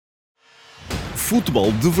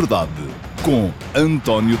Futebol de Verdade com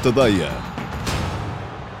António Tadeia.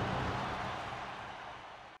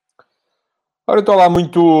 Ora, então, olá,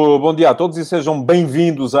 muito bom dia a todos e sejam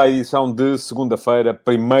bem-vindos à edição de segunda-feira,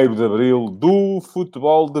 1º de Abril, do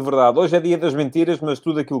Futebol de Verdade. Hoje é dia das mentiras, mas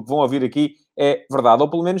tudo aquilo que vão ouvir aqui é verdade, ou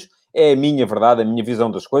pelo menos é a minha verdade, a minha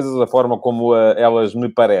visão das coisas, a forma como elas me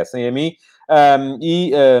parecem a mim.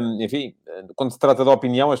 Enfim, quando se trata de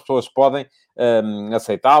opinião, as pessoas podem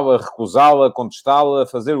aceitá-la, recusá-la, contestá-la,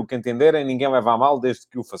 fazer o que entenderem, ninguém leva a mal, desde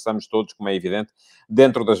que o façamos todos, como é evidente,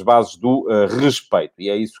 dentro das bases do respeito. E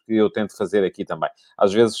é isso que eu tento fazer aqui também.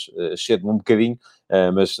 Às vezes cedo-me um bocadinho,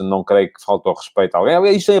 mas não creio que falte ao respeito a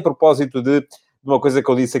alguém. Isto é a propósito de uma coisa que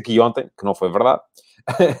eu disse aqui ontem, que não foi verdade,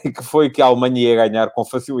 que foi que a Alemanha ia ganhar com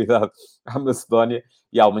facilidade à Macedónia,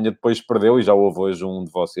 e a Alemanha depois perdeu, e já houve hoje um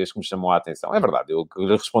de vocês que me chamou a atenção. É verdade, eu que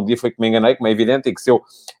lhe respondi foi que me enganei, como é evidente, e que se eu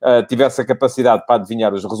tivesse a capacidade para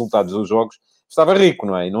adivinhar os resultados dos jogos, estava rico,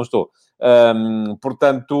 não é? E não estou.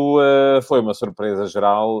 Portanto, foi uma surpresa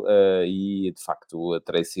geral e, de facto,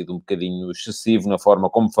 terei sido um bocadinho excessivo na forma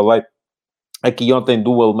como falei aqui ontem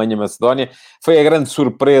do Alemanha-Macedónia. Foi a grande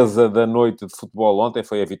surpresa da noite de futebol ontem,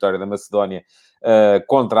 foi a vitória da Macedónia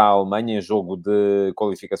contra a Alemanha em jogo de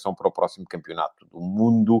qualificação para o próximo campeonato do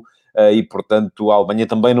mundo e, portanto, a Alemanha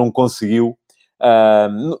também não conseguiu.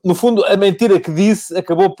 No fundo, a mentira que disse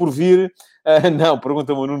acabou por vir... não,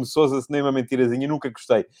 pergunta-me o Nuno Sousa se nem uma mentirazinha, nunca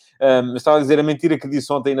gostei. Estava a dizer, a mentira que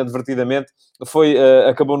disse ontem inadvertidamente foi,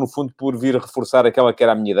 acabou no fundo por vir reforçar aquela que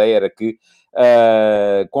era a minha ideia, era que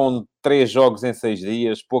com 3 jogos em 6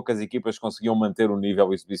 dias, poucas equipas conseguiam manter o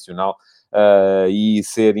nível exibicional e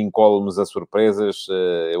ser incólumes a surpresas.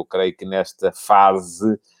 Eu creio que nesta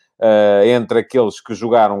fase, entre aqueles que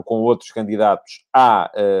jogaram com outros candidatos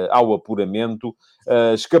ao apuramento,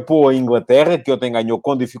 escapou a Inglaterra, que ontem ganhou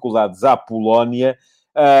com dificuldades à Polónia,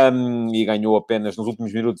 e ganhou apenas nos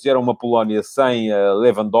últimos minutos. Era uma Polónia sem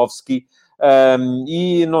Lewandowski,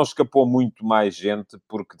 e não escapou muito mais gente,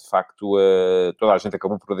 porque de facto toda a gente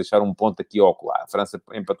acabou por deixar um ponto aqui ou acolá. A França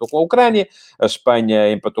empatou com a Ucrânia, a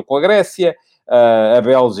Espanha empatou com a Grécia, a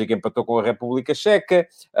Bélgica empatou com a República Checa,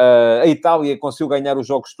 a Itália conseguiu ganhar os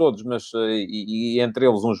jogos todos, mas e entre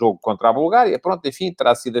eles um jogo contra a Bulgária. Pronto, enfim,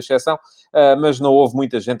 terá sido a exceção, mas não houve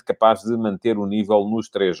muita gente capaz de manter o nível nos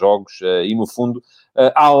 3 jogos, e no fundo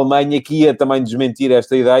a Alemanha, que ia também desmentir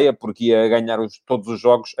esta ideia, porque ia ganhar todos os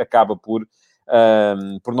jogos, acaba por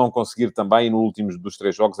não conseguir também, e no último dos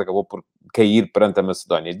 3 jogos acabou por cair perante a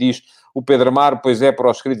Macedónia. Diz o Pedro Amaro, pois é, para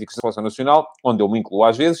os críticos da Seleção Nacional, onde eu me incluo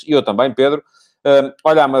às vezes, e eu também, Pedro,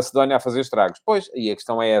 olha a Macedónia a fazer estragos. Pois, e a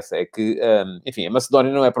questão é essa, é que, enfim, a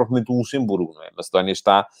Macedónia não é propriamente um Luxemburgo, não é? A Macedónia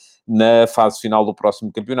está na fase final do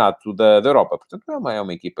próximo campeonato da Europa. Portanto, é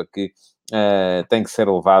uma equipa que tem que ser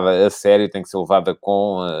levada a sério, tem que ser levada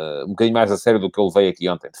com um bocadinho mais a sério do que eu levei aqui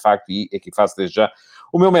ontem, de facto, e aqui faço desde já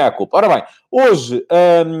o meu meia-culpa. Ora bem, hoje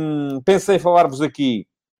pensei falar-vos aqui,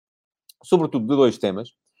 sobretudo, de 2 temas.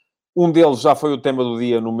 Um deles já foi o tema do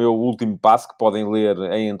dia no meu último passo, que podem ler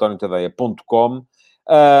em antoniotadeia.com.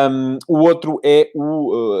 O outro é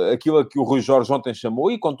aquilo a que o Rui Jorge ontem chamou,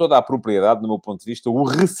 e com toda a propriedade, no meu ponto de vista, o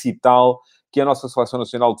recital que a nossa Seleção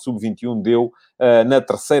Nacional de Sub-21 deu na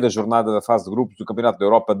terceira jornada da fase de grupos do Campeonato da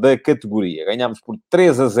Europa da categoria. Ganhámos por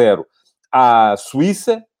 3-0 à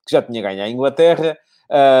Suíça, que já tinha ganho à Inglaterra.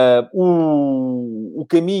 O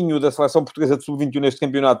caminho da Seleção Portuguesa de Sub-21 neste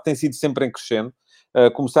campeonato tem sido sempre em crescendo.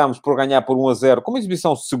 Começámos por ganhar por 1-0, com uma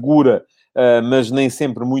exibição segura, mas nem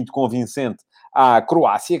sempre muito convincente, à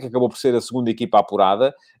Croácia, que acabou por ser a segunda equipa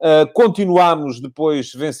apurada. Continuámos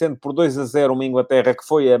depois vencendo por 2-0 uma Inglaterra, que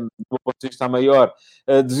foi, do meu ponto de vista, a maior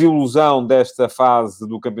desilusão desta fase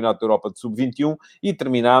do Campeonato da Europa de Sub-21, e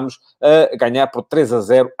terminámos a ganhar por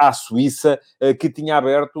 3-0 à Suíça, que tinha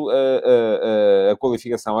aberto a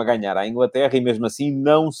qualificação a ganhar à Inglaterra, e mesmo assim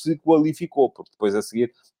não se qualificou, porque depois a seguir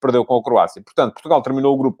perdeu com a Croácia. Portanto, Portugal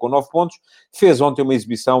terminou o grupo com 9 pontos, fez ontem uma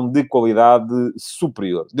exibição de qualidade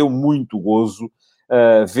superior. Deu muito gozo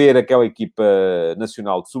ver aquela equipa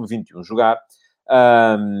nacional de Sub-21 jogar.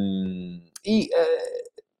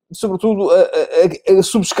 Sobretudo,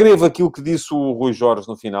 subscrevo aquilo que disse o Rui Jorge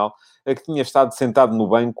no final, que tinha estado sentado no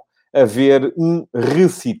banco a ver um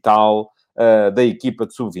recital da equipa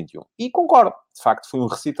de Sub-21. E concordo, de facto, foi um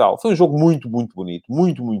recital. Foi um jogo muito, muito bonito,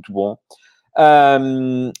 muito, muito bom.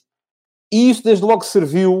 E isso, desde logo,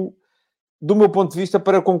 serviu, do meu ponto de vista,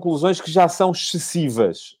 para conclusões que já são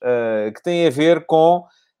excessivas, que têm a ver com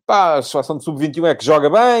a seleção de Sub-21 é que joga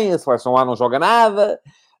bem, a seleção A não joga nada,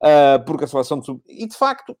 porque a seleção de E, de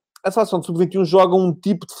facto, a seleção de Sub-21 joga um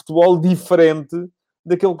tipo de futebol diferente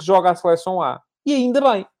daquele que joga a seleção A. E ainda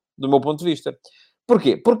bem, do meu ponto de vista.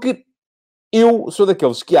 Porquê? Porque Eu sou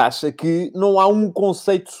daqueles que acha que não há um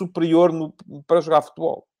conceito superior para jogar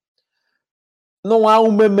futebol. Não há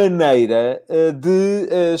uma maneira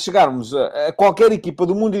de chegarmos a qualquer equipa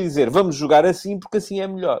do mundo e dizer vamos jogar assim porque assim é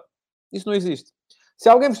melhor. Isso não existe. Se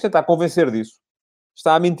alguém vos tentar convencer disso,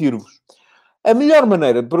 está a mentir-vos. A melhor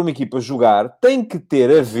maneira para uma equipa jogar tem que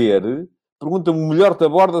ter a ver... Pergunta-me o melhor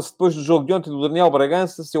Taborda-se depois do jogo de ontem do Daniel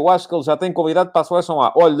Bragança, se eu acho que ele já tem qualidade para a seleção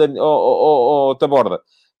A. Olha, Taborda,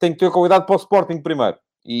 tem que ter qualidade para o Sporting primeiro.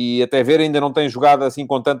 E até ver, ainda não tem jogado assim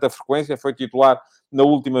com tanta frequência. Foi titular na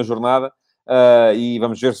última jornada. E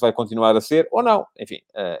vamos ver se vai continuar a ser ou não. Enfim,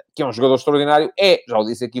 que é um jogador extraordinário. Já o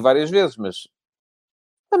disse aqui várias vezes, mas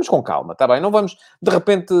vamos com calma, está bem? Não vamos, de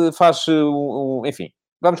repente, enfim,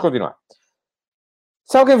 vamos continuar.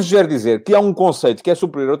 Se alguém vos vier dizer que há um conceito que é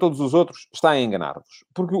superior a todos os outros, está a enganar-vos.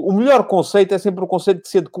 Porque o melhor conceito é sempre o conceito que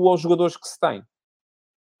se adequa aos jogadores que se têm.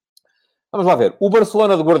 Vamos lá ver. O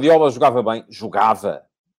Barcelona de Guardiola jogava bem? Jogava.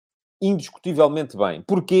 Indiscutivelmente bem.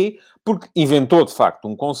 Porquê? Porque inventou, de facto,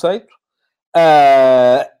 um conceito,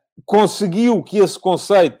 conseguiu que esse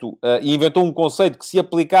conceito, e inventou um conceito que se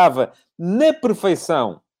aplicava na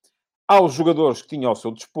perfeição aos jogadores que tinha ao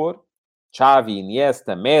seu dispor. Xavi,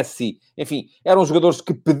 Iniesta, Messi, enfim, eram jogadores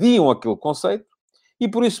que pediam aquele conceito, e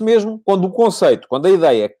por isso mesmo, quando a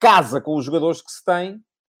ideia casa com os jogadores que se têm,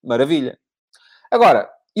 maravilha. Agora,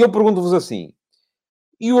 eu pergunto-vos assim,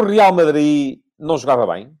 e o Real Madrid não jogava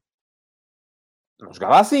bem? Não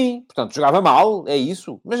jogava assim, portanto, jogava mal, é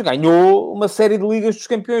isso, mas ganhou uma série de Ligas dos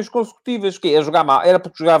Campeões consecutivas, que é jogar mal, era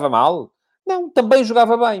porque jogava mal? Não, também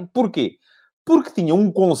jogava bem. Porquê? Porque tinha um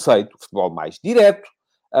conceito de futebol mais direto,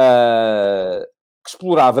 que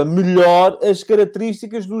explorava melhor as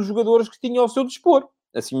características dos jogadores que tinha ao seu dispor.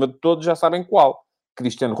 Acima de todos, já sabem qual.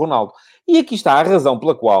 Cristiano Ronaldo. E aqui está a razão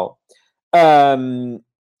pela qual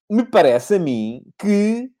me parece a mim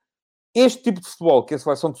que este tipo de futebol que a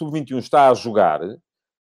seleção de sub-21 está a jogar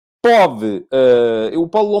pode... o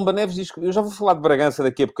Paulo Lomba Neves diz que... Eu já vou falar de Bragança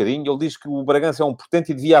daqui a bocadinho. Ele diz que o Bragança é um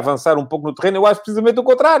potente e devia avançar um pouco no terreno. Eu acho precisamente o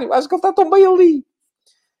contrário. Acho que ele está tão bem ali.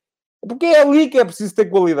 Porque é ali que é preciso ter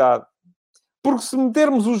qualidade. Porque se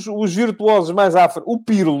metermos os virtuosos mais à frente... O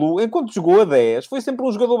Pirlo, enquanto jogou a 10, foi sempre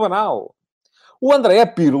um jogador banal. O André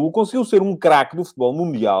Pirlo conseguiu ser um craque do futebol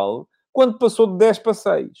mundial quando passou de 10 para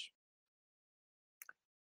 6.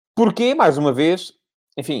 Porquê? Mais uma vez,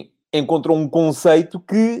 enfim, encontrou um conceito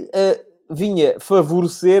que vinha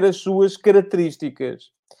favorecer as suas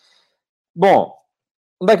características. Bom,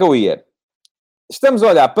 onde é que eu ia? Estamos a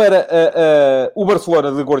olhar para o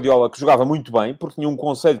Barcelona de Guardiola, que jogava muito bem, porque tinha um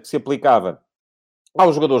conceito que se aplicava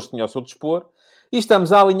aos jogadores que tinha ao seu dispor, e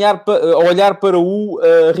estamos a olhar para o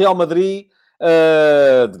Real Madrid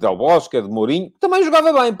de Del Bosque, de Mourinho, que também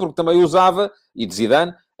jogava bem, porque também usava, e de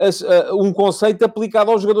Zidane, um conceito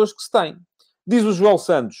aplicado aos jogadores que se têm. Diz o João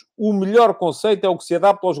Santos, o melhor conceito é o que se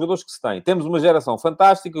adapta aos jogadores que se têm. Temos uma geração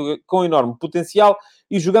fantástica, com enorme potencial,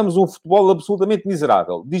 e jogamos um futebol absolutamente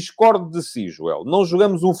miserável. Discordo de si, Joel. Não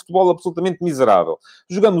jogamos um futebol absolutamente miserável.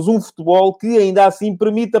 Jogamos um futebol que, ainda assim,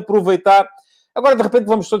 permite aproveitar... Agora, de repente,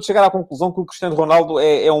 vamos todos chegar à conclusão que o Cristiano Ronaldo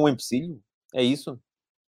é um empecilho? É isso?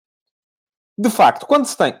 De facto, quando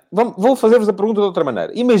se tem... Vou fazer-vos a pergunta de outra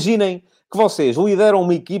maneira. Imaginem que vocês lideram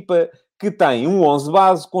uma equipa que tem um 11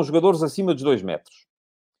 base com jogadores acima dos 2 metros.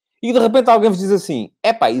 E de repente alguém vos diz assim,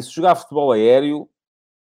 isso jogar futebol aéreo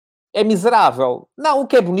é miserável. Não, o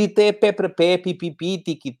que é bonito é pé para pé, pipipi,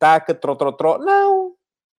 tiki-taka, tró. Não.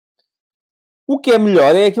 O que é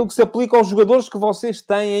melhor é aquilo que se aplica aos jogadores que vocês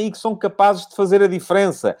têm aí, que são capazes de fazer a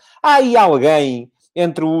diferença. Há aí alguém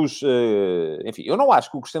entre os... enfim, eu não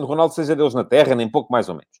acho que o Cristiano Ronaldo seja Deus na Terra, nem pouco mais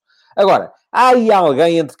ou menos. Agora, há aí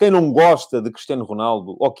alguém entre quem não gosta de Cristiano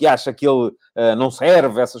Ronaldo, ou que acha que ele não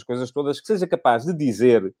serve, essas coisas todas, que seja capaz de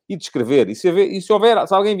dizer e de escrever, se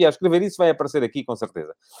alguém vier a escrever isso, vai aparecer aqui com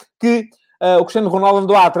certeza, que o Cristiano Ronaldo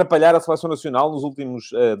andou a atrapalhar a seleção nacional nos últimos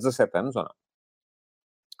 17 anos, ou não?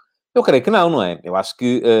 Eu creio que não, não é? Eu acho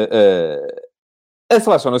que a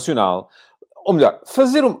seleção nacional... Ou melhor,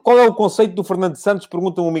 qual é o conceito do Fernando Santos?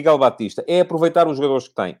 Pergunta-me o Miguel Batista. É aproveitar os jogadores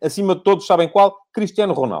que tem. Acima de todos, sabem qual?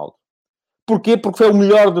 Cristiano Ronaldo. Porquê? Porque foi o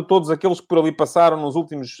melhor de todos aqueles que por ali passaram nos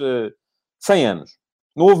últimos 100 anos.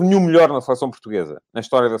 Não houve nenhum melhor na seleção portuguesa. Na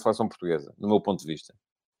história da seleção portuguesa, no meu ponto de vista.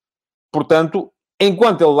 Portanto,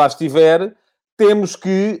 enquanto ele lá estiver, temos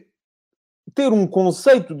que ter um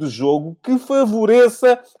conceito de jogo que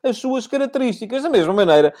favoreça as suas características. Da mesma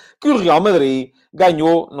maneira que o Real Madrid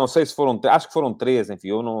ganhou, não sei se foram... Acho que foram 3, enfim,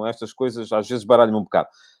 estas coisas às vezes baralham-me um bocado.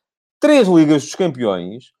 3 Ligas dos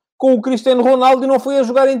Campeões com o Cristiano Ronaldo e não foi a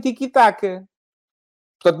jogar em tiki-taka.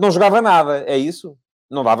 Portanto, não jogava nada. É isso?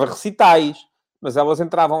 Não dava recitais. mas elas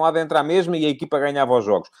entravam lá dentro à mesma e a equipa ganhava os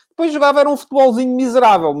jogos. Depois jogava, era um futebolzinho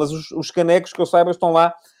miserável, mas os canecos, que eu saiba, estão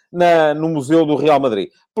lá no Museu do Real Madrid.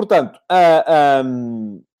 Portanto, a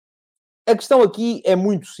questão aqui é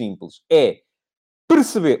muito simples. É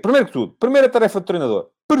perceber, primeiro que tudo, primeira tarefa do treinador,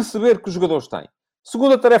 perceber que os jogadores têm.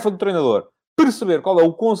 Segunda tarefa do treinador, perceber qual é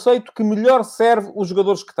o conceito que melhor serve os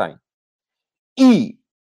jogadores que têm. E,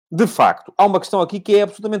 de facto, há uma questão aqui que é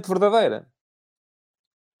absolutamente verdadeira.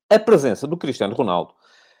 A presença do Cristiano Ronaldo,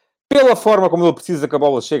 pela forma como ele precisa que a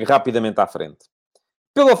bola chegue rapidamente à frente,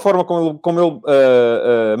 pela forma como ele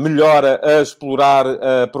melhora a explorar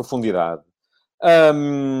a profundidade,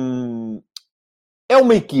 é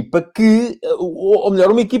uma equipa que, ou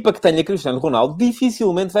melhor, uma equipa que tenha Cristiano Ronaldo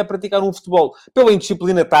dificilmente vai praticar um futebol, pela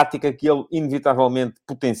indisciplina tática que ele inevitavelmente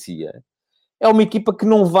potencia. É uma equipa que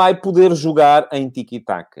não vai poder jogar em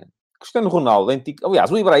tiki-taka. Cristiano Ronaldo,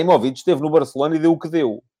 aliás, o Ibrahimovic esteve no Barcelona e deu o que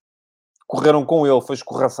deu. Correram com ele, foi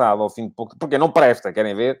escorraçado ao fim de pouco. Porque não presta,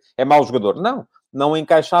 querem ver? É mau jogador. Não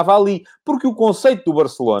encaixava ali. Porque o conceito do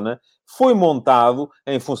Barcelona foi montado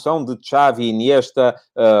em função de Xavi, Iniesta,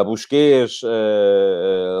 Busquets,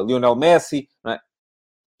 Lionel Messi, não é?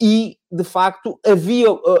 E, de facto, havia...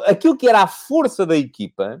 aquilo que era a força da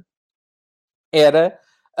equipa era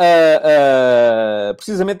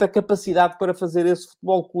precisamente a capacidade para fazer esse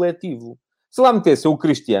futebol coletivo. Se lá metesse o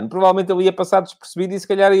Cristiano, provavelmente ele ia passar despercebido e se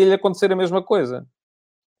calhar ia-lhe acontecer a mesma coisa.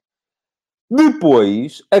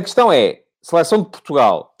 Depois, a questão é, seleção de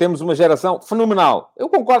Portugal, temos uma geração fenomenal. Eu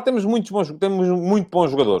concordo, temos muito bons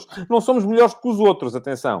jogadores. Não somos melhores que os outros,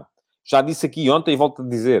 atenção. Já disse aqui ontem e volto a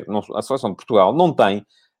dizer, a seleção de Portugal não tem,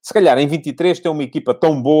 se calhar em 23 tem uma equipa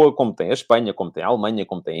tão boa como tem a Espanha, como tem a Alemanha,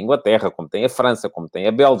 como tem a Inglaterra, como tem a França, como tem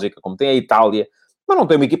a Bélgica, como tem a Itália, mas não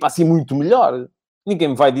tem uma equipa assim muito melhor. Ninguém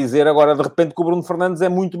me vai dizer agora, de repente, que o Bruno Fernandes é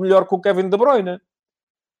muito melhor que o Kevin De Bruyne.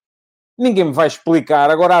 Ninguém me vai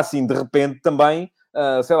explicar agora assim, de repente, também,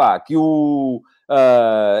 sei lá, que o...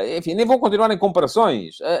 enfim, nem vou continuar em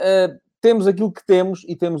comparações. Temos aquilo que temos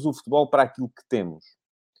e temos o futebol para aquilo que temos.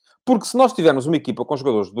 Porque se nós tivermos uma equipa com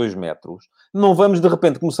jogadores de 2 metros, não vamos de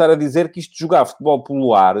repente começar a dizer que isto de jogar futebol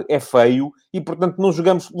pelo ar é feio e, portanto, não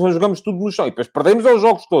jogamos tudo no chão. E depois perdemos os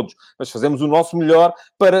jogos todos. Mas fazemos o nosso melhor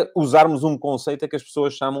para usarmos um conceito que as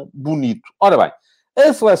pessoas chamam bonito. Ora bem,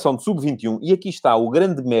 a seleção de sub-21, e aqui está o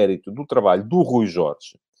grande mérito do trabalho do Rui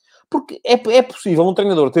Jorge, porque é possível um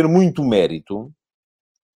treinador ter muito mérito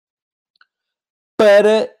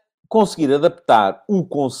para conseguir adaptar o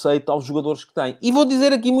conceito aos jogadores que tem. E vou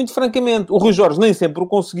dizer aqui muito francamente, o Rui Jorge nem sempre o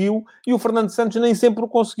conseguiu e o Fernando Santos nem sempre o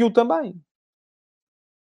conseguiu também.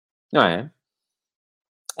 Não é?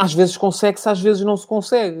 Às vezes consegue-se, às vezes não se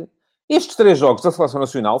consegue. Estes 3 jogos da Seleção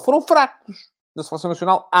Nacional foram fracos. Da Seleção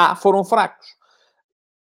Nacional A foram fracos.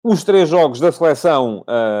 Os 3 jogos da Seleção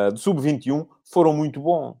de Sub-21 foram muito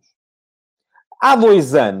bons. Há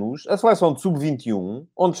 2 anos, a seleção de sub-21,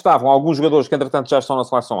 onde estavam alguns jogadores que, entretanto, já estão na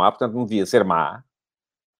seleção A, portanto, não devia ser má,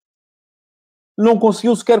 não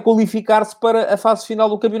conseguiu sequer qualificar-se para a fase final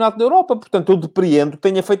do Campeonato da Europa. Portanto, eu depreendo que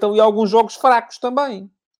tenha feito ali alguns jogos fracos também.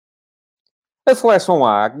 A seleção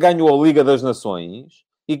A ganhou a Liga das Nações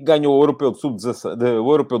e que ganhou o Europeu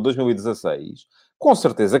o Europeu de 2016, com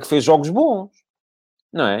certeza que fez jogos bons,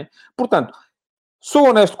 não é? Portanto, sou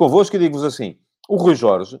honesto convosco e digo-vos assim, o Rui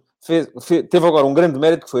Jorge teve agora um grande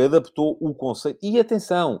mérito que foi adaptou o conceito. E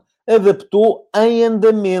atenção, adaptou em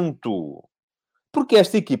andamento. Porque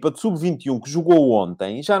esta equipa de sub-21 que jogou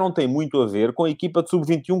ontem já não tem muito a ver com a equipa de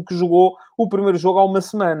sub-21 que jogou o primeiro jogo há uma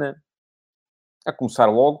semana. A começar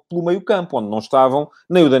logo pelo meio-campo, onde não estavam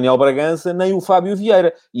nem o Daniel Bragança, nem o Fábio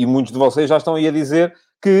Vieira. E muitos de vocês já estão aí a dizer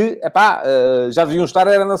que, já deviam estar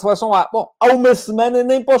era na seleção A. Bom, há uma semana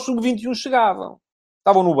nem para o sub-21 chegavam.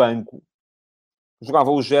 Estavam no banco.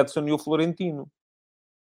 Jogava o Jetson e o Florentino.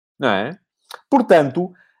 Não é?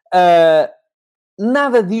 Portanto,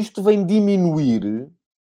 nada disto vem diminuir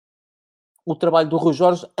o trabalho do Rui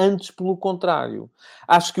Jorge, antes pelo contrário.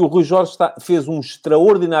 Acho que o Rui Jorge fez um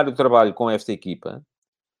extraordinário trabalho com esta equipa.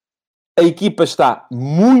 A equipa está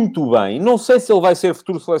muito bem. Não sei se ele vai ser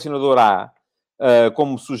futuro selecionador A,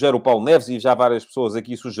 como sugere o Paulo Neves, e já várias pessoas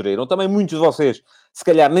aqui sugeriram. Também muitos de vocês, se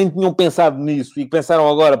calhar, nem tinham pensado nisso e pensaram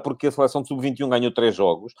agora porque a seleção de sub-21 ganhou 3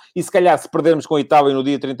 jogos. E se calhar, se perdermos com a Itália no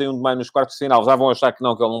dia 31 de maio nos quartos de final, já vão achar que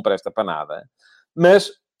ele não presta para nada.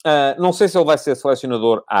 Mas não sei se ele vai ser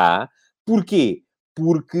selecionador A. Porquê?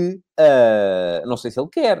 Porque não sei se ele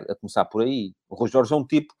quer, a começar por aí. O Rui Jorge é um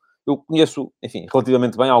tipo, eu conheço, enfim,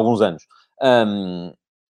 relativamente bem há alguns anos.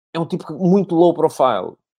 É um tipo muito low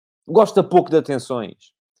profile. Gosta pouco de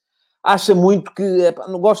atenções. acha muito que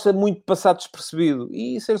não gosta muito de passar despercebido.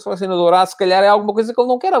 E ser selecionador A, se calhar, é alguma coisa que ele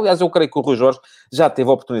não quer. Aliás, eu creio que o Rui Jorge já teve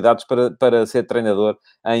oportunidades para ser treinador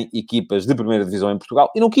em equipas de primeira divisão em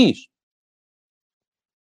Portugal e não quis.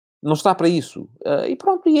 Não está para isso. E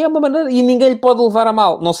pronto, e é uma maneira... E ninguém lhe pode levar a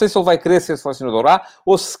mal. Não sei se ele vai querer ser selecionador A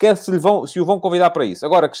ou se sequer se o vão convidar para isso.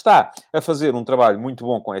 Agora, que está a fazer um trabalho muito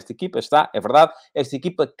bom com esta equipa, está, é verdade, esta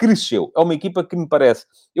equipa cresceu. É uma equipa que me parece...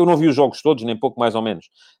 Eu não vi os jogos todos, nem pouco mais ou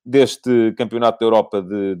menos, deste Campeonato da Europa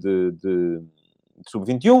de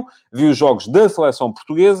Sub-21. Vi os jogos da seleção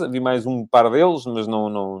portuguesa, vi mais um par deles, mas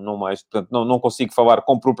não mais. Portanto, não consigo falar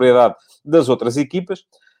com propriedade das outras equipas.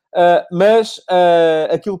 Mas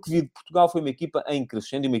aquilo que vi de Portugal foi uma equipa em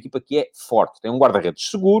crescendo e uma equipa que é forte. Tem um guarda-redes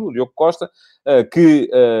seguro, o Diogo Costa, que,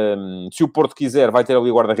 se o Porto quiser, vai ter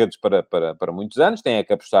ali guarda-redes para muitos anos. Tem é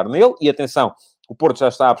que apostar nele. E atenção, o Porto já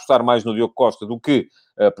está a apostar mais no Diogo Costa do que,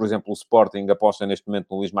 por exemplo, o Sporting aposta neste momento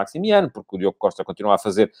no Luís Maximiano, porque o Diogo Costa continua a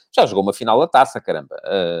fazer... Já jogou uma final da taça, caramba.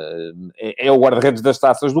 É o guarda-redes das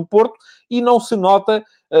taças do Porto e não se nota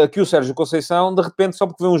que o Sérgio Conceição, de repente, só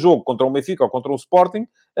porque vê um jogo contra o Benfica ou contra o Sporting,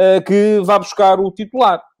 que vá buscar o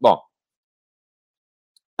titular. Bom,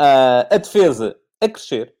 a defesa a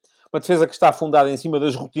crescer. Uma defesa que está fundada em cima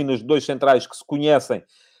das rotinas de dois centrais que se conhecem,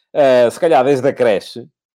 se calhar desde a creche,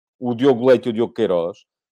 o Diogo Leite e o Diogo Queiroz,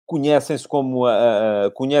 conhecem-se como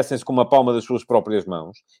a palma das suas próprias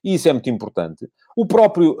mãos, e isso é muito importante. O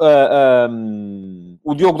próprio,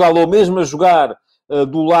 o Diogo Dalot, mesmo a jogar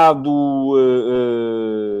do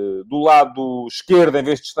lado esquerdo, em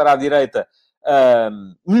vez de estar à direita,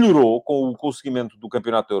 melhorou com o seguimento do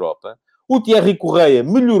Campeonato da Europa. O Thierry Correia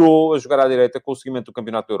melhorou a jogar à direita com o seguimento do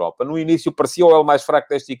Campeonato da Europa. No início parecia o mais fraco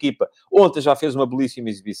desta equipa. Ontem já fez uma belíssima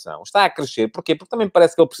exibição. Está a crescer. Porquê? Porque também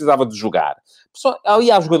parece que ele precisava de jogar. Ali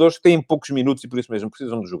há jogadores que têm poucos minutos e por isso mesmo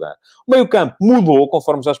precisam de jogar. O meio-campo mudou,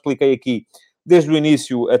 conforme já expliquei aqui, desde o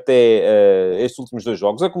início até estes últimos dois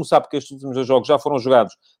jogos. A começar porque estes últimos dois jogos já foram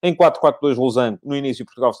jogados em 4-4-2 losango. No início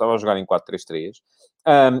Portugal estava a jogar em 4-3-3.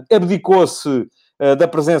 Abdicou-se da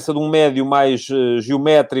presença de um médio mais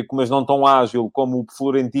geométrico, mas não tão ágil como o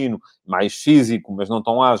Florentino, mais físico, mas não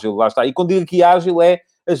tão ágil, lá está. E quando digo aqui ágil, é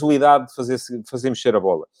agilidade de fazer mexer a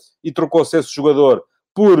bola. E trocou-se esse jogador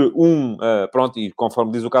por pronto, e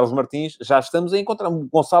conforme diz o Carlos Martins, já estamos a encontrar. O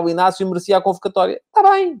Gonçalo Inácio merecia a convocatória. Está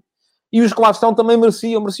bem. E os que lá estão também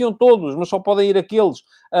mereciam todos, mas só podem ir aqueles.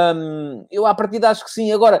 Eu, à partida, acho que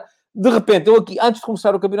sim. Agora, de repente, eu aqui, antes de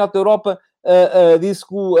começar o Campeonato da Europa, disse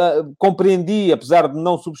que compreendi, apesar de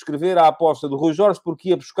não subscrever a aposta do Rui Jorge, porque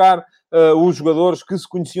ia buscar os jogadores que se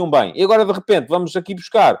conheciam bem. E agora, de repente, vamos aqui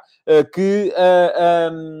buscar que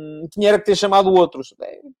tinha que ter chamado outros.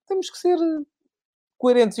 Temos que ser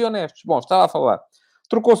coerentes e honestos. Bom, estava a falar.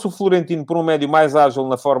 Trocou-se o Florentino por um médio mais ágil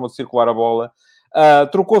na forma de circular a bola.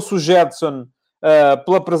 Trocou-se o Gedson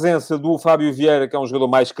pela presença do Fábio Vieira, que é um jogador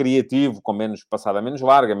mais criativo, com menos passada menos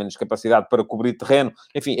larga, menos capacidade para cobrir terreno.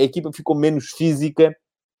 Enfim, a equipa ficou menos física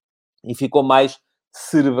e ficou mais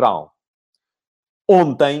cerebral.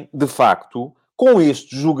 Ontem, de facto, com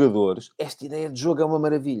estes jogadores, esta ideia de jogo é uma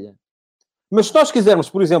maravilha. Mas se nós quisermos,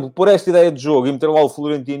 por exemplo, pôr esta ideia de jogo e meter lá o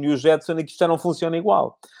Florentino e o Gedson, é que isto já não funciona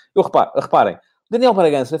igual. Reparem, Daniel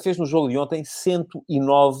Bragança fez no jogo de ontem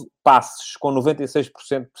 109 passes, com 96%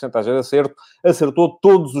 de porcentagem de acerto. Acertou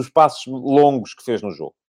todos os passes longos que fez no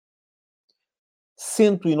jogo.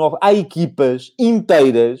 109. Há equipas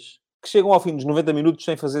inteiras que chegam ao fim dos 90 minutos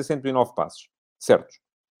sem fazer 109 passes. Certos.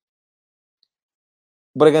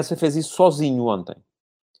 O Bragança fez isso sozinho ontem.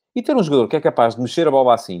 E ter um jogador que é capaz de mexer a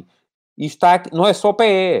bola assim, e está, não é só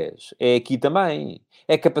pés, é aqui também.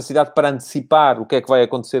 É capacidade para antecipar o que é que vai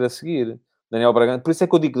acontecer a seguir. Daniel Bragança, por isso é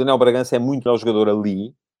que eu digo que Daniel Bragança é muito melhor jogador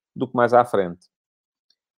ali do que mais à frente.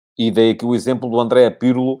 E dei aqui o exemplo do André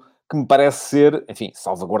Pirlo, que me parece ser, enfim,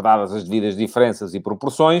 salvaguardadas as devidas diferenças e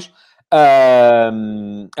proporções,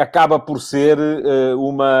 acaba por ser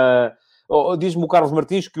uma... Diz-me o Carlos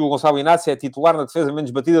Martins que o Gonçalo Inácio é titular na defesa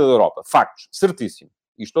menos batida da Europa. Factos, certíssimo.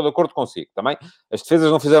 E estou de acordo consigo também. As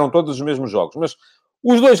defesas não fizeram todos os mesmos jogos, mas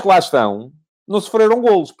os dois que lá estão não sofreram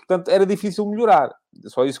golos, portanto era difícil melhorar. É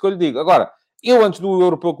só isso que eu lhe digo. Agora, eu antes do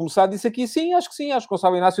Europeu começar disse aqui sim, acho que o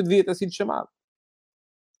Gonçalo Inácio devia ter sido chamado.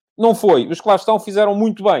 Não foi. Os que lá estão fizeram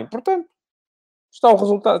muito bem. Portanto, está o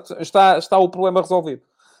resultado, está o problema resolvido.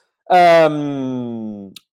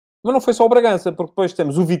 Mas não foi só o Bragança, porque depois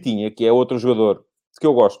temos o Vitinha, que é outro jogador que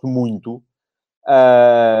eu gosto muito,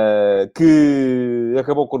 que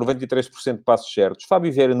acabou com 93% de passos certos.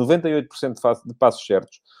 Fábio Vieira, 98% de passos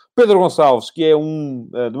certos. Pedro Gonçalves, que é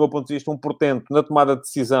do meu ponto de vista, um portento na tomada de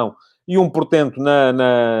decisão e um portento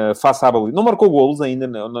face à baliza. Não marcou golos ainda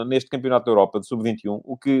neste Campeonato da Europa de Sub-21,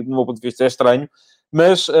 o que, do meu ponto de vista, é estranho,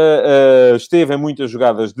 mas esteve em muitas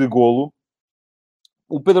jogadas de golo.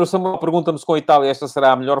 O Pedro Samuel pergunta-me se com a Itália esta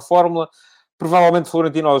será a melhor fórmula. Provavelmente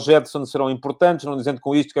Florentino ou Jetson serão importantes, não dizendo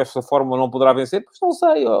com isto que esta fórmula não poderá vencer, pois não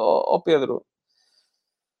sei, Pedro.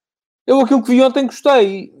 Eu aquilo que vi ontem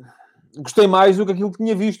gostei. Gostei mais do que aquilo que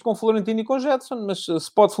tinha visto com Florentino e com Jetson, mas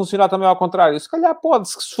se pode funcionar também ao contrário. Se calhar pode.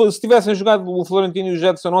 Se tivessem jogado o Florentino e o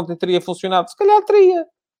Jetson ontem, teria funcionado. Se calhar teria.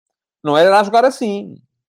 Não era a jogar assim.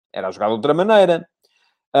 Era a jogar de outra maneira.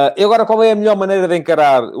 E agora, qual é a melhor maneira de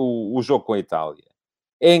encarar o jogo com a Itália?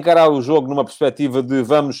 É encarar o jogo numa perspectiva de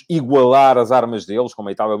vamos igualar as armas deles, como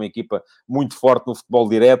a Itália é uma equipa muito forte no futebol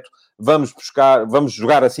direto, vamos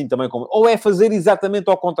jogar assim também como... Ou é fazer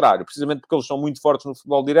exatamente ao contrário, precisamente porque eles são muito fortes no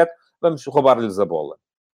futebol direto, vamos roubar-lhes a bola.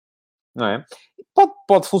 Não é?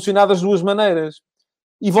 Pode funcionar das duas maneiras.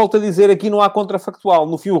 E volto a dizer, aqui não há contrafactual.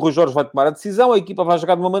 No fim, o Rui Jorge vai tomar a decisão, a equipa vai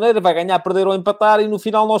jogar de uma maneira, vai ganhar, perder ou empatar, e no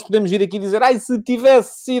final nós podemos vir aqui dizer se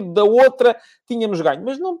tivesse sido da outra, tínhamos ganho.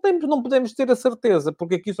 Mas não podemos ter a certeza,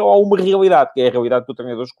 porque aqui só há uma realidade, que é a realidade que o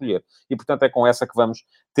treinador escolher. E, portanto, é com essa que vamos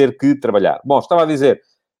ter que trabalhar. Bom, estava a dizer,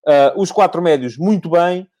 os quatro médios, muito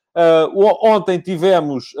bem. Ontem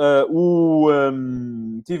tivemos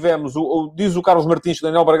diz o Carlos Martins que o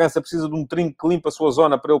Daniel Bragança precisa de um trinco que limpa a sua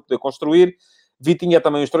zona para ele poder construir. Vitinha é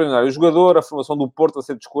também um extraordinário jogador, a formação do Porto a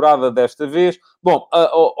ser descurada desta vez. Bom,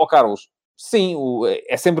 Carlos, sim,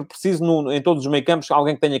 é sempre preciso em todos os meio-campos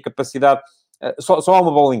alguém que tenha capacidade. Só há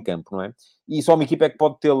uma bola em campo, não é? E só uma equipa é que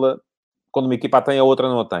pode tê-la quando uma equipa a tem, a outra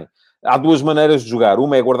não a tem. Há duas maneiras de jogar.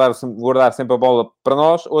 Uma é guardar sempre a bola para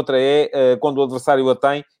nós, outra é, quando o adversário a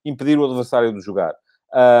tem, impedir o adversário de jogar.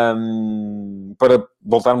 Para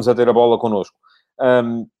voltarmos a ter a bola connosco.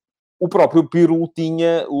 O próprio Pirlo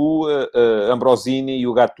tinha o Ambrosini e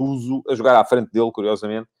o Gattuso a jogar à frente dele,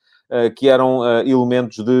 curiosamente, que eram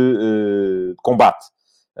elementos de combate.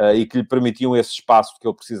 E que lhe permitiam esse espaço que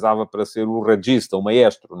ele precisava para ser o regista, o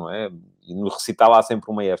maestro, não é? E no Recital há sempre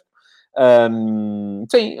um maestro.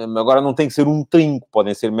 Sim, agora não tem que ser um trinco,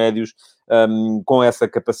 podem ser médios com essa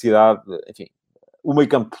capacidade. Enfim, o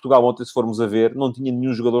meio-campo de Portugal ontem, se formos a ver, não tinha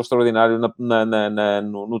nenhum jogador extraordinário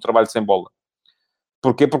no trabalho sem bola.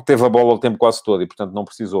 Porquê? Porque teve a bola o tempo quase todo e, portanto, não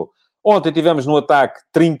precisou. Ontem tivemos no ataque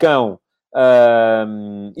Trincão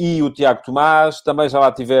e o Tiago Tomás. Também já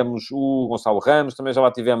lá tivemos o Gonçalo Ramos. Também já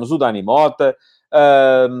lá tivemos o Dani Mota.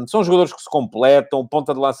 São jogadores que se completam.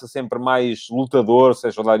 Ponta de lança sempre mais lutador,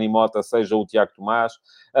 seja o Dani Mota, seja o Tiago Tomás.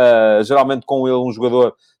 Geralmente com ele um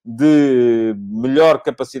jogador de melhor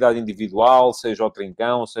capacidade individual, seja o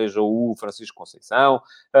Trincão, seja o Francisco Conceição.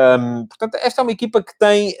 Portanto, esta é uma equipa que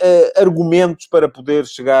tem argumentos para poder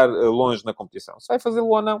chegar longe na competição. Se vai fazê-lo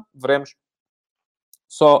ou não, veremos.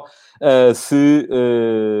 Só se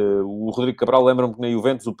o Rodrigo Cabral, lembra-me que na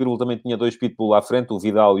Juventus o Pirlo também tinha dois pitbull lá à frente, o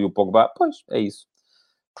Vidal e o Pogba. Pois, é isso.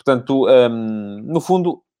 Portanto, no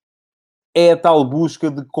fundo, é a tal busca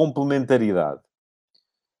de complementaridade.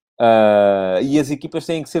 E as equipas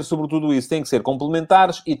têm que ser, sobretudo isso, têm que ser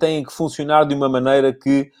complementares e têm que funcionar de uma maneira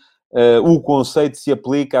que o conceito se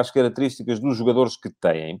aplica às características dos jogadores que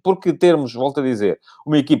têm. Porque termos, volto a dizer,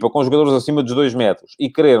 uma equipa com jogadores acima dos 2 metros e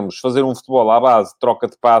querermos fazer um futebol à base de troca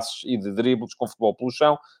de passes e de dribles com futebol pelo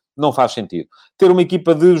chão, não faz sentido. Ter uma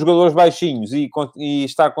equipa de jogadores baixinhos e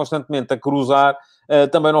estar constantemente a cruzar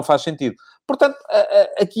também não faz sentido. Portanto,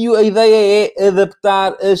 aqui a ideia é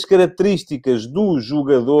adaptar as características dos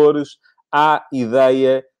jogadores à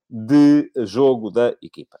ideia de jogo da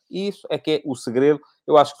equipa. E isso é que é o segredo.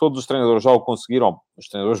 Eu acho que todos os treinadores já o conseguiram, os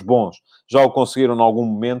treinadores bons já o conseguiram em algum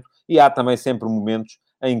momento, e há também sempre momentos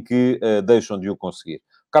em que deixam de o conseguir.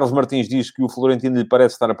 Carlos Martins diz que o Florentino lhe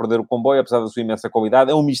parece estar a perder o comboio, apesar da sua imensa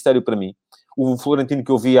qualidade. É um mistério para mim. O Florentino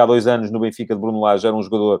que eu vi há 2 anos no Benfica de Bruno Lage era um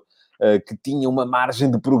jogador que tinha uma margem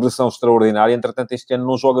de progressão extraordinária. Entretanto, este ano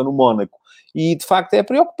não joga no Mónaco. E, de facto, é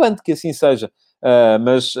preocupante que assim seja.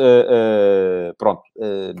 Mas, pronto.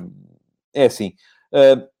 É assim.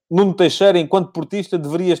 Nuno Teixeira, enquanto portista,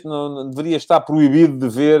 deveria estar proibido de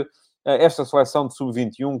ver esta seleção de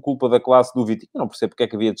sub-21, culpa da classe do Vitinho. Eu não percebo porque é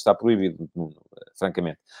que havia de estar proibido,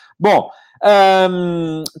 francamente. Bom,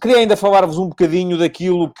 queria ainda falar-vos um bocadinho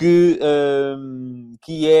daquilo que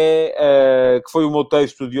foi o meu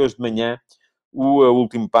texto de hoje de manhã, o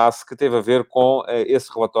último passo, que teve a ver com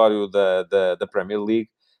esse relatório da Premier League,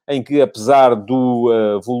 em que, apesar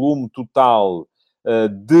do volume total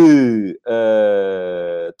de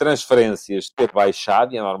transferências ter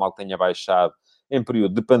baixado, e é normal que tenha baixado em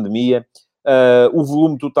período de pandemia, o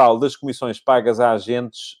volume total das comissões pagas a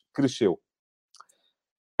agentes cresceu.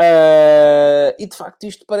 E, de facto,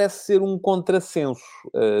 isto parece ser um contrassenso.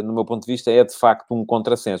 No meu ponto de vista, é, de facto, um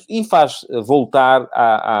contrassenso. E faz voltar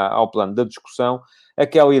ao plano da discussão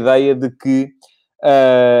aquela ideia de que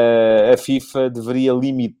a FIFA deveria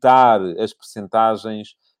limitar as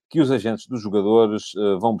percentagens que os agentes dos jogadores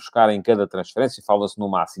vão buscar em cada transferência. Fala-se no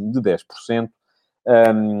máximo de 10%.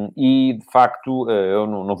 E, de facto, eu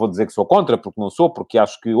não vou dizer que sou contra, porque não sou, porque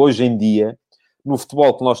acho que hoje em dia, no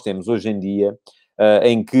futebol que nós temos hoje em dia,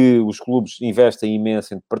 em que os clubes investem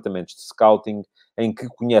imenso em departamentos de scouting, em que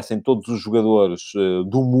conhecem todos os jogadores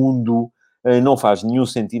do mundo, não faz nenhum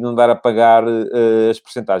sentido andar a pagar as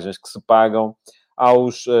percentagens que se pagam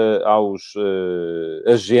aos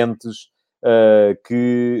agentes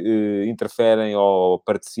que interferem ou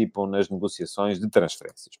participam nas negociações de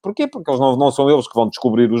transferências. Porquê? Porque eles não são eles que vão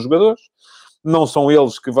descobrir os jogadores, não são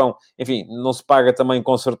eles que vão... Enfim, não se paga também,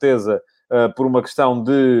 com certeza, por uma questão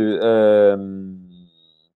de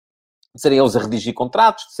serem eles a redigir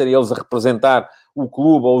contratos, de serem eles a representar o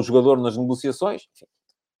clube ou o jogador nas negociações. Enfim,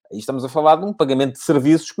 aí estamos a falar de um pagamento de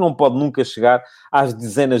serviços que não pode nunca chegar às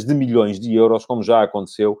dezenas de milhões de euros, como já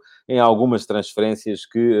aconteceu em algumas transferências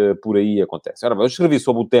que por aí acontecem. Ora bem, eu escrevi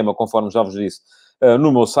sobre o tema, conforme já vos disse,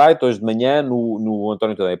 no meu site, hoje de manhã, no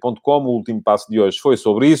antoniotadeia.com. O último passo de hoje foi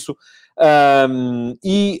sobre isso.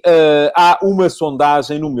 Há uma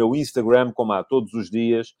sondagem no meu Instagram, como há todos os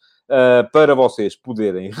dias, para vocês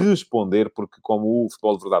poderem responder, porque como o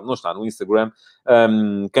Futebol de Verdade não está no Instagram,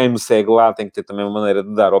 quem me segue lá tem que ter também uma maneira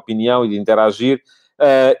de dar opinião e de interagir.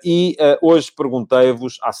 Hoje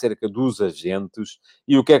perguntei-vos acerca dos agentes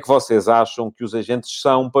e o que é que vocês acham que os agentes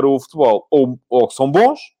são para o futebol. Ou que são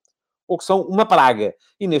bons, ou que são uma praga.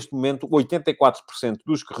 E neste momento, 84%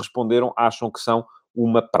 dos que responderam acham que são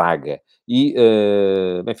uma praga. E,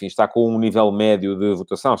 enfim, está com um nível médio de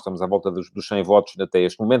votação. Estamos à volta dos 100 votos até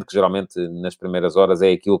este momento, que geralmente nas primeiras horas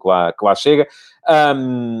é aquilo que lá chega.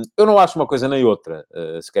 Eu não acho uma coisa nem outra,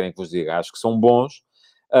 se querem que vos diga. Acho que são bons,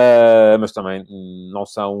 mas também não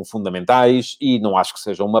são fundamentais e não acho que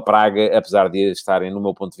sejam uma praga, apesar de estarem, no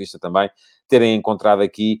meu ponto de vista também, terem encontrado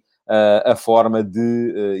aqui a forma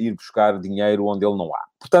de ir buscar dinheiro onde ele não há.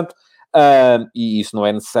 Portanto, e isso não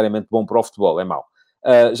é necessariamente bom para o futebol, é mau.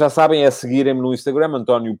 Já sabem, é seguirem-me no Instagram,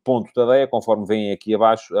 António.tadeia, conforme vêm aqui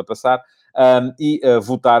abaixo a passar, e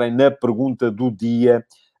votarem na pergunta do dia.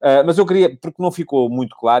 Mas eu queria, porque não ficou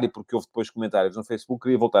muito claro e porque houve depois comentários no Facebook,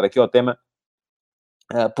 queria voltar aqui ao tema,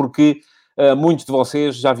 porque muitos de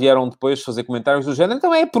vocês já vieram depois fazer comentários do género,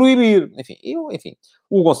 então é proibir. Enfim,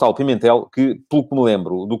 o Gonçalo Pimentel, que, pelo que me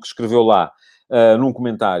lembro do que escreveu lá, num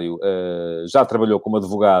comentário, já trabalhou como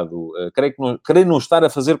advogado, creio não estar a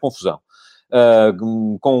fazer confusão,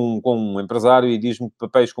 com um empresário, e diz-me que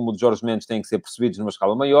papéis como o de Jorge Mendes têm que ser percebidos numa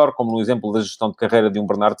escala maior, como no exemplo da gestão de carreira de um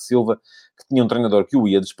Bernardo Silva, que tinha um treinador que o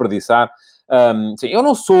ia desperdiçar. Sim, eu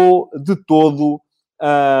não sou de todo...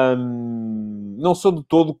 não sou de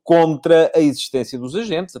todo contra a existência dos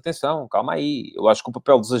agentes. Atenção, calma aí. Eu acho que o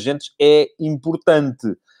papel dos agentes é importante.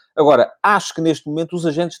 Agora, acho que neste momento os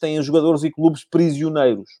agentes têm jogadores e clubes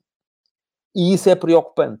prisioneiros. E isso é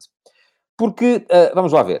preocupante. Porque,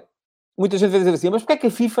 vamos lá ver. Muita gente vai dizer assim, mas porquê é que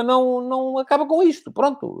a FIFA não acaba com isto?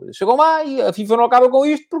 Pronto, chegou lá e a FIFA não acaba com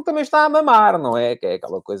isto porque também está a mamar, não é? Que é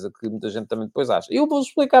aquela coisa que muita gente também depois acha. E eu vou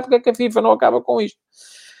explicar porque é que a FIFA não acaba com isto.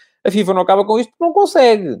 A FIFA não acaba com isto porque não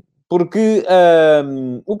consegue. Porque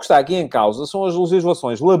o que está aqui em causa são as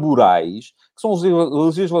legislações laborais, que são as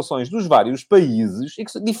legislações dos vários países e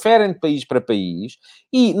que diferem de país para país.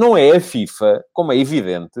 E não é a FIFA, como é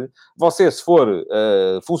evidente, você, se for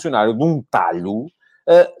funcionário de um talho,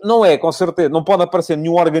 não é, com certeza, não pode aparecer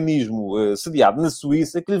nenhum organismo sediado na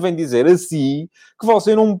Suíça que lhe vem dizer assim que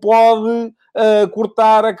você não pode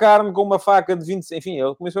cortar a carne com uma faca de 20... Enfim,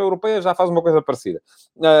 a Comissão Europeia já faz uma coisa parecida.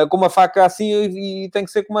 Com uma faca assim e tem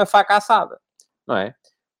que ser com uma faca assada, não é?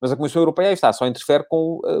 Mas a Comissão Europeia aí está, só interfere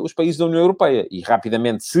com os países da União Europeia. E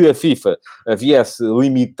rapidamente, se a FIFA viesse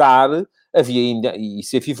limitar, havia ainda... E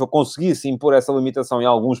se a FIFA conseguisse impor essa limitação em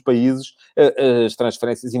alguns países, as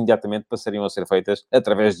transferências imediatamente passariam a ser feitas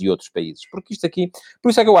através de outros países. Porque isto aqui... Por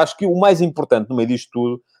isso é que eu acho que o mais importante no meio disto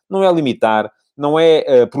tudo não é limitar, não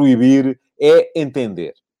é proibir, é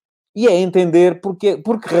entender. E é entender por que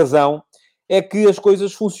razão é que as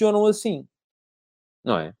coisas funcionam assim.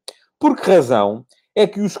 Não é? Por que razão é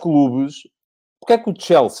que os clubes... Porque é que o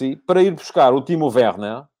Chelsea, para ir buscar o Timo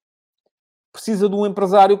Werner, precisa de um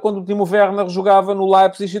empresário quando o Timo Werner jogava no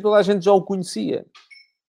Leipzig e toda a gente já o conhecia?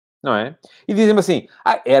 Não é? E dizem-me assim,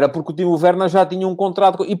 era porque o Timo Werner já tinha um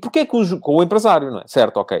contrato... E porquê que com o empresário, não é?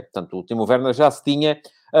 Certo, ok. Portanto, o Timo Werner já se tinha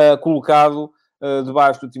colocado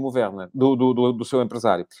debaixo do Timo Werner, do seu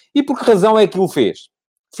empresário. E por que razão é que o fez?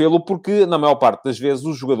 Fê-lo porque, na maior parte das vezes,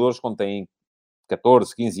 os jogadores, quando têm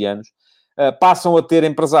 14, 15 anos, passam a ter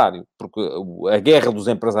empresário. Porque a guerra dos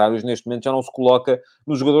empresários, neste momento, já não se coloca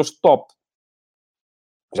nos jogadores de top.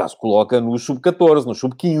 Já se coloca nos sub-14, nos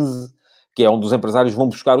sub-15, que é onde os empresários vão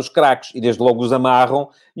buscar os craques e desde logo os amarram.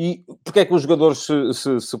 E porquê é que os jogadores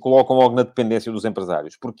se colocam logo na dependência dos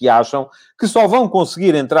empresários? Porque acham que só vão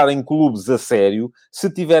conseguir entrar em clubes a sério se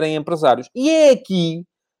tiverem empresários. E é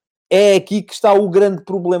aqui que está o grande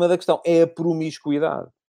problema da questão. É a promiscuidade.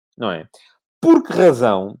 Não é? Por que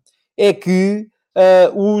razão é que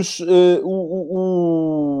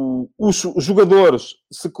os jogadores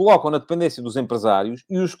se colocam na dependência dos empresários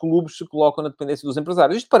e os clubes se colocam na dependência dos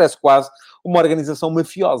empresários? Isto parece quase uma organização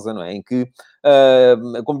mafiosa, não é? Em que,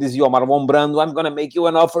 como dizia o Marlon Brando, I'm gonna make you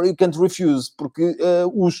an offer you can't refuse. Porque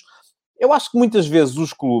eu acho que muitas vezes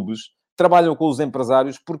os clubes trabalham com os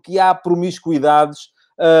empresários porque há promiscuidades.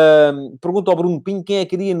 Pergunta ao Bruno Pinho quem é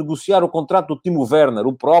que iria negociar o contrato do Timo Werner,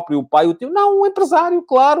 o próprio, o pai, o tio. Não, o empresário,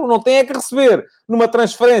 claro, não tem é que receber numa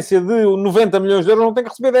transferência de 90 milhões de euros, não tem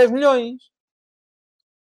que receber 10 milhões.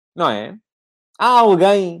 Não é? Há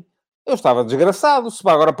alguém... Eu estava desgraçado se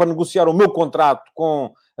agora para negociar o meu contrato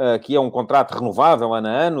com... que é um contrato renovável ano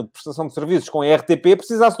a ano, de prestação de serviços com a RTP,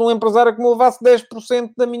 precisasse de um empresário que me levasse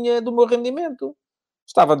 10% do meu rendimento.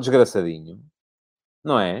 Estava desgraçadinho.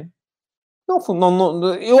 Não é?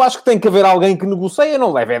 Eu acho que tem que haver alguém que negocie,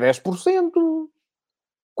 não leve a 10%.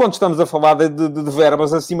 Quando estamos a falar de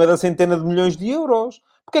verbas acima da centena de milhões de euros.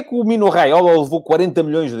 Porquê é que o Mino Raiola levou 40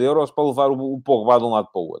 milhões de euros para levar o Pogba de um lado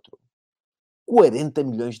para o outro? 40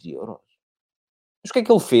 milhões de euros. Mas o que é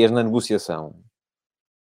que ele fez na negociação?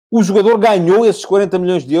 O jogador ganhou esses 40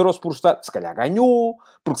 milhões de euros por estar... Se calhar ganhou,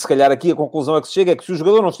 porque se calhar aqui a conclusão a que se chega é que se o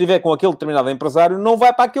jogador não estiver com aquele determinado empresário, não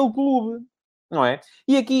vai para aquele clube. Não é?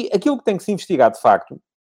 E aqui, aquilo que tem que se investigar, de facto,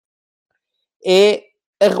 é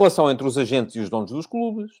a relação entre os agentes e os donos dos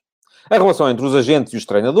clubes, a relação entre os agentes e os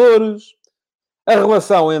treinadores, a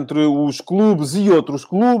relação entre os clubes e outros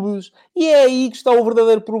clubes, e é aí que está o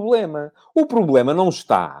verdadeiro problema. O problema não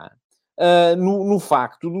está no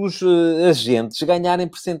facto dos agentes ganharem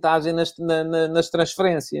percentagem nas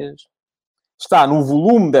transferências. Está no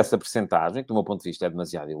volume dessa percentagem, que do meu ponto de vista é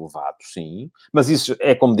demasiado elevado, sim, mas isso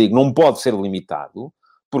é, como digo, não pode ser limitado,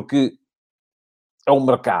 porque é o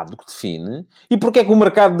mercado que define. E porquê é que o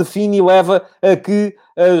mercado define e leva a que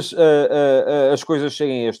as coisas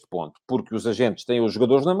cheguem a este ponto? Porque os agentes têm os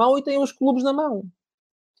jogadores na mão e têm os clubes na mão.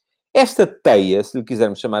 Esta teia, se lhe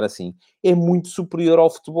quisermos chamar assim, é muito superior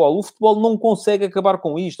ao futebol. O futebol não consegue acabar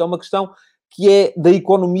com isto. É uma questão que é da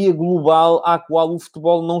economia global à qual o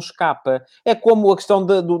futebol não escapa. É como a questão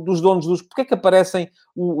dos donos dos... Porquê é que aparecem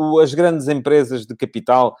as grandes empresas de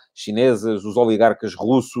capital chinesas, os oligarcas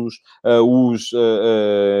russos, os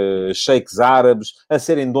sheiks árabes, a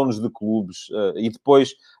serem donos de clubes? E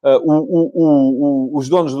depois os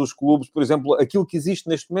donos dos clubes, por exemplo, aquilo que existe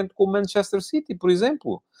neste momento com o Manchester City, por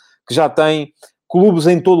exemplo, que já tem clubes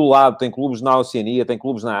em todo o lado, tem clubes na Oceania, tem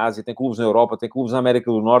clubes na Ásia, tem clubes na Europa, tem clubes na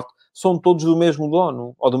América do Norte, são todos do mesmo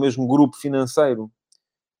dono, ou do mesmo grupo financeiro.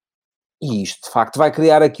 E isto, de facto, vai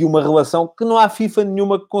criar aqui uma relação que não há FIFA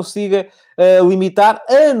nenhuma que consiga limitar,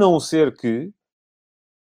 a não ser que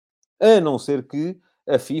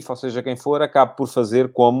a FIFA, ou seja, quem for, acabe por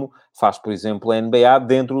fazer como faz, por exemplo, a NBA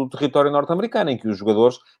dentro do território norte-americano, em que os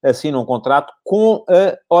jogadores assinam um contrato com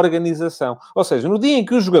a organização. Ou seja, no dia em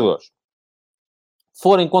que os jogadores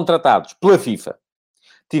forem contratados pela FIFA,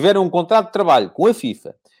 tiverem um contrato de trabalho com a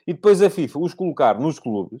FIFA, e depois a FIFA os colocar nos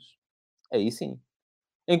clubes, aí sim.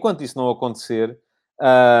 Enquanto isso não acontecer,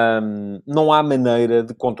 não há maneira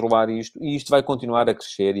de controlar isto, e isto vai continuar a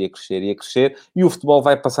crescer e a crescer e a crescer, e o futebol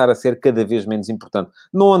vai passar a ser cada vez menos importante.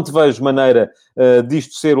 Não antevejo maneira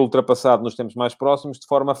disto ser ultrapassado nos tempos mais próximos de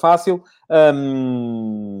forma fácil,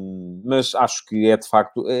 mas acho que é de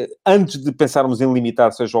facto, antes de pensarmos em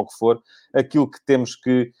limitar, seja o que for, aquilo que temos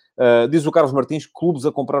que... diz o Carlos Martins, clubes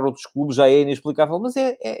a comprar outros clubes já é inexplicável, mas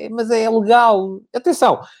é legal.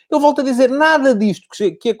 Atenção, eu volto a dizer, nada disto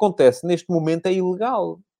que acontece neste momento é ilegal.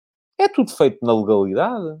 É tudo feito na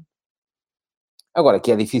legalidade. Agora,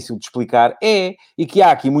 que é difícil de explicar, e que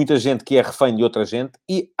há aqui muita gente que é refém de outra gente,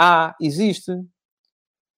 existe.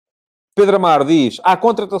 Pedro Amar diz, há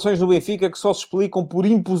contratações no Benfica que só se explicam por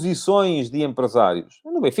imposições de empresários.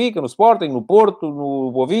 No Benfica, no Sporting, no Porto,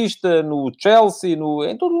 no Boa Vista, no Chelsea,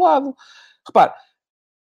 em todo lado. Repare,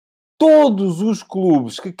 todos os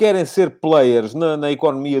clubes que querem ser players na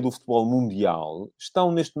economia do futebol mundial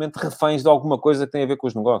estão, neste momento, reféns de alguma coisa que tem a ver com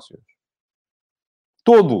os negócios.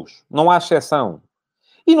 Todos. Não há exceção.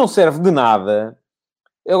 E não serve de nada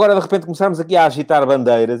Agora, de repente, começarmos aqui a agitar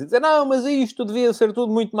bandeiras e dizer, não, mas isto devia ser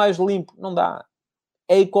tudo muito mais limpo. Não dá.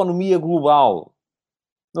 É economia global.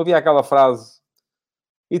 Não havia aquela frase,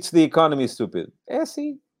 it's the economy, stupid. É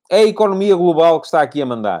assim. É a economia global que está aqui a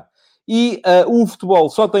mandar. E o futebol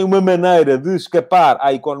só tem uma maneira de escapar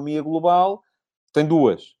à economia global. Tem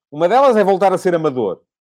duas. Uma delas é voltar a ser amador.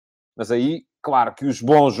 Mas aí, claro que os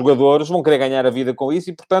bons jogadores vão querer ganhar a vida com isso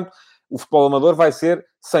e, portanto, o futebol amador vai ser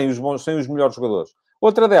sem os melhores jogadores.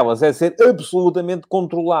 Outra delas é ser absolutamente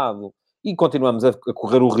controlado. E continuamos a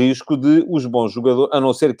correr o risco de os bons jogadores, a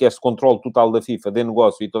não ser que este controle total da FIFA dê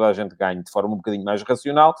negócio e toda a gente ganhe de forma um bocadinho mais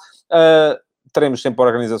racional, teremos sempre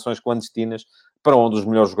organizações clandestinas para onde os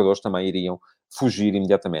melhores jogadores também iriam fugir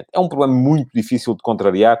imediatamente. É um problema muito difícil de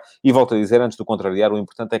contrariar e, volto a dizer, antes de contrariar, o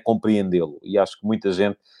importante é compreendê-lo. E acho que muita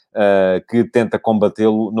gente que tenta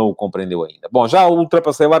combatê-lo não o compreendeu ainda. Bom, já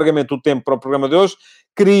ultrapassei largamente o tempo para o programa de hoje.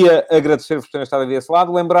 Queria agradecer-vos por terem estado desse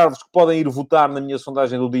lado. Lembrar-vos que podem ir votar na minha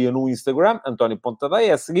sondagem do dia no Instagram,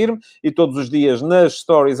 António.tadeia, é seguir-me. E todos os dias nas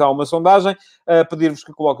stories há uma sondagem. Pedir-vos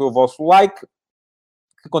que coloquem o vosso like,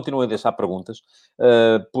 que continuem a deixar perguntas,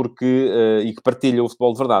 e que partilhem o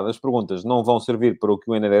futebol de verdade. As perguntas não vão servir para o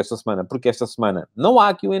Q&A desta semana, porque esta semana não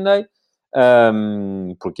há Q&A,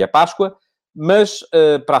 porque é Páscoa, mas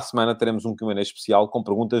para a semana teremos um Q&A especial com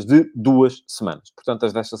perguntas de 2 semanas. Portanto,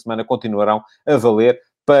 as desta semana continuarão a valer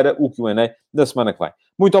para o Q&A da semana que vem.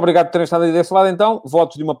 Muito obrigado por terem estado aí desse lado, então.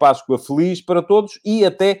 Votos de uma Páscoa feliz para todos e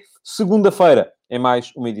até segunda-feira em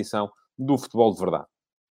mais uma edição do Futebol de Verdade.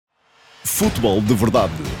 Futebol de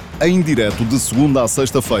Verdade, em direto de segunda a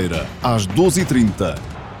sexta-feira, às 12h30